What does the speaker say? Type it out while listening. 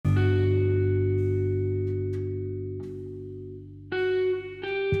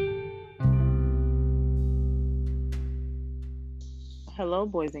Hello,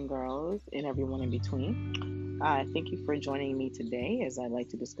 boys and girls, and everyone in between. Thank you for joining me today as I'd like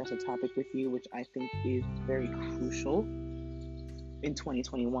to discuss a topic with you which I think is very crucial in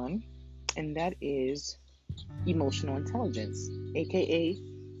 2021, and that is emotional intelligence, aka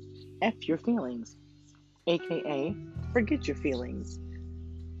F your feelings, aka forget your feelings,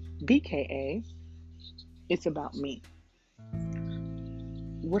 BKA it's about me.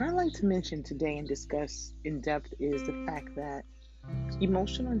 What I like to mention today and discuss in depth is the fact that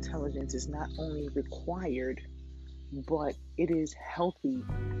emotional intelligence is not only required, but it is healthy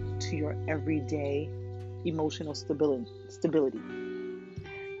to your everyday emotional stability.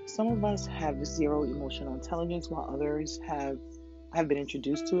 Some of us have zero emotional intelligence, while others have been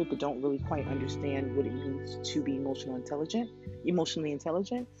introduced to it but don't really quite understand what it means to be emotionally intelligent,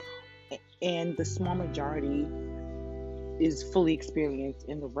 and the small majority is fully experienced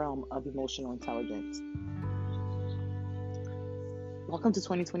in the realm of emotional intelligence. Welcome to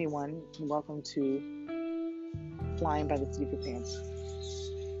 2021, and welcome to Flying by the Seat of Your Pants.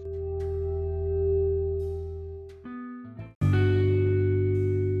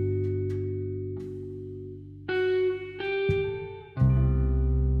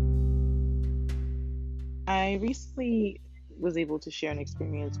 I recently was able to share an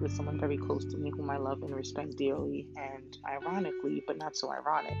experience with someone very close to me whom I love and respect dearly, and ironically, but not so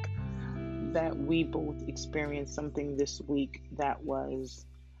ironic, that we both experienced something this week that was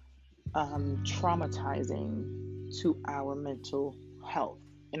traumatizing to our mental health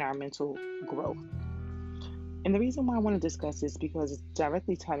and our mental growth. And the reason why I want to discuss this because it's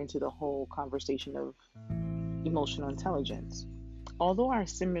directly tied into the whole conversation of emotional intelligence. Although our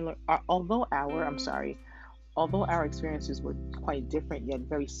similar, although our, I'm sorry, although our experiences were quite different yet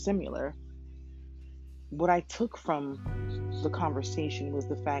very similar, what I took from the conversation was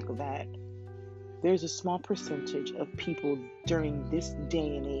the fact that there's a small percentage of people during this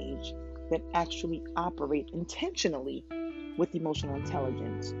day and age that actually operate intentionally with emotional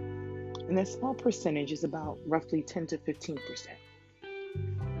intelligence. And that small percentage is about roughly 10 to 15%,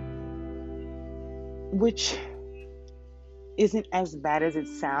 which isn't as bad as it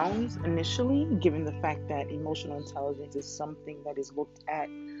sounds initially, given the fact that emotional intelligence is something that is looked at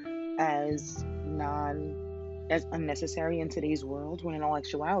as as unnecessary in today's world, when in all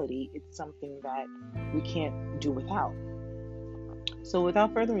actuality it's something that we can't do without. So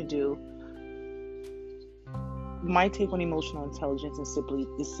without further ado, my take on emotional intelligence is simply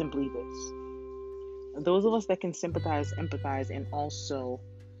this. Those of us that can sympathize, empathize, and also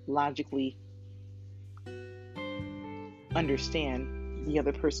logically understand the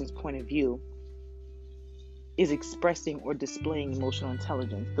other person's point of view is expressing or displaying emotional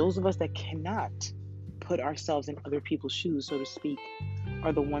intelligence. Those of us that cannot put ourselves in other people's shoes, so to speak,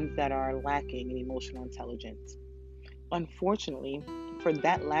 are the ones that are lacking in emotional intelligence. Unfortunately, for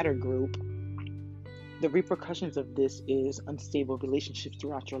that latter group, the repercussions of this is unstable relationships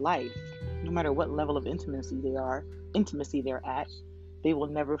throughout your life. No matter what level of intimacy they're at, they will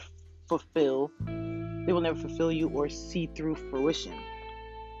never fulfill you or see through fruition.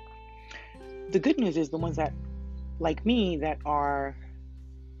 The good news is the ones that, like me, that are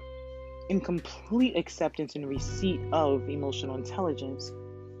in complete acceptance and receipt of emotional intelligence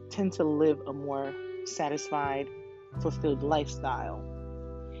tend to live a more satisfied, fulfilled lifestyle.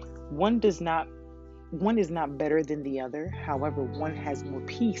 One is not better than the other. However, one has more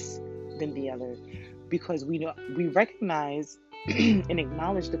peace than the other, because we recognize and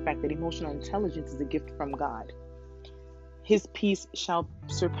acknowledge the fact that emotional intelligence is a gift from God. His peace shall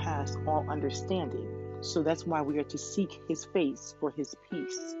surpass all understanding. So that's why we are to seek his face for his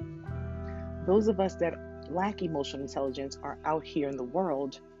peace. Those of us that lack emotional intelligence are out here in the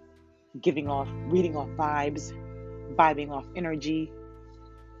world reading off vibes, vibing off energy.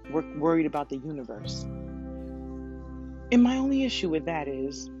 We're worried about the universe. And my only issue with that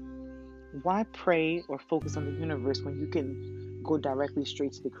is, why pray or focus on the universe when you can go directly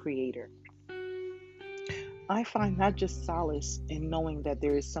straight to the Creator? I find not just solace in knowing that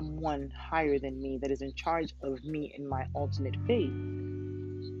there is someone higher than me that is in charge of me in my ultimate faith,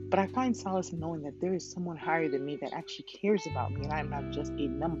 but I find solace in knowing that there is someone higher than me that actually cares about me, and I'm not just a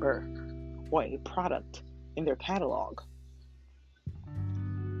number or a product in their catalog.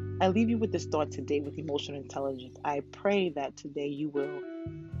 I leave you with this thought today with emotional intelligence. I pray that today you will,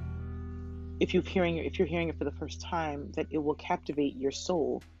 if you're hearing it for the first time, that it will captivate your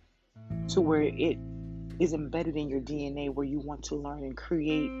soul to where it is embedded in your DNA, where you want to learn and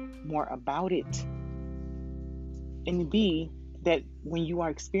create more about it. And B, that when you are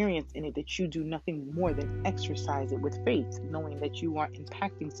experienced in it, that you do nothing more than exercise it with faith, knowing that you are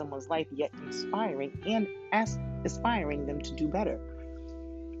impacting someone's life, yet inspiring them to do better.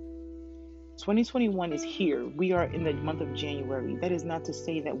 2021 is here. We are in the month of January. That is not to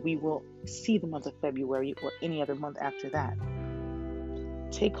say that we will see the month of February or any other month after that.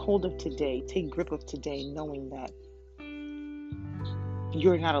 Take hold of today. Take grip of today, knowing that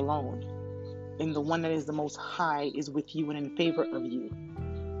you're not alone. And the one that is the most high is with you and in favor of you.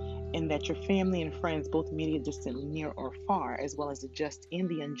 And that your family and friends, both immediate, distant, near, or far, as well as the just and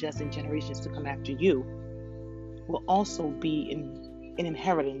the unjust and generations to come after you, will also be an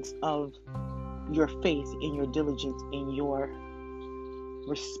inheritance of your faith, in your diligence, in your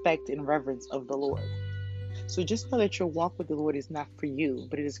respect and reverence of the Lord. So just know that your walk with the Lord is not for you,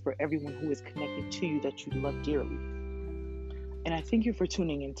 but it is for everyone who is connected to you that you love dearly. And I thank you for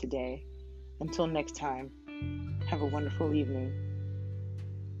tuning in today. Until next time, have a wonderful evening,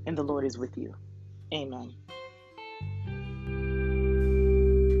 and the Lord is with you. Amen.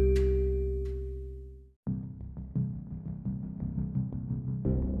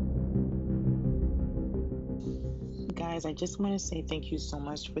 Guys, I just want to say thank you so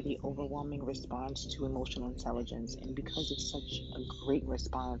much for the overwhelming response to emotional intelligence. And because of such a great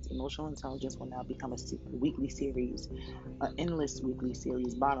response, emotional intelligence will now become a weekly series, an endless weekly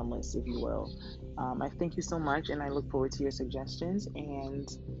series, bottomless, if you will. I thank you so much, and I look forward to your suggestions and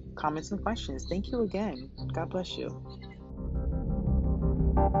comments and questions. Thank you again. God bless you.